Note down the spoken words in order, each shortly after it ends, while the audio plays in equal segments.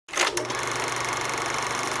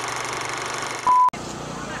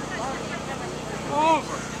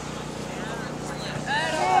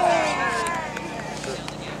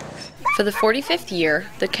For the 45th year,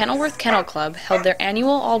 the Kenilworth Kennel Club held their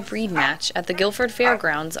annual all-breed match at the Guilford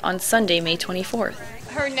Fairgrounds on Sunday, May 24th.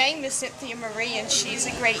 Her name is Cynthia Marie, and she's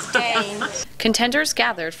a Great Dane. Contenders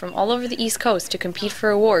gathered from all over the East Coast to compete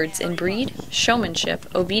for awards in breed, showmanship,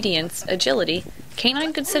 obedience, agility,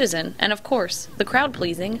 canine good citizen, and of course, the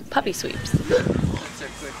crowd-pleasing puppy sweeps. That's a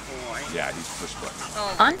good boy. Yeah, he's push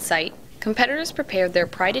button. On site, competitors prepared their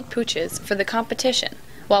prided pooches for the competition,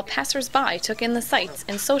 while passers-by took in the sights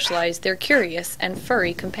and socialized their curious and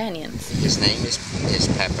furry companions. His name is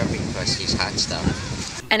Pepper because he's hot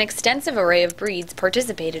stuff. An extensive array of breeds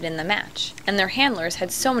participated in the match, and their handlers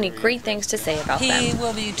had so many great things to say about them. He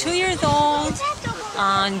will be 2 years old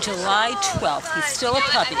on July 12th. He's still a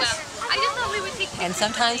puppy. And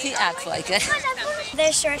sometimes he acts like it.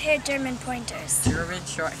 They're short-haired German pointers. German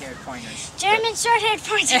short-haired pointers. German short-haired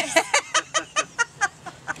pointers.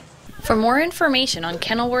 For more information on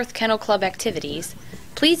Kenilworth Kennel Club activities,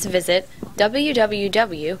 please visit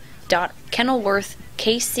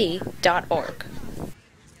www.kenilworthkc.org.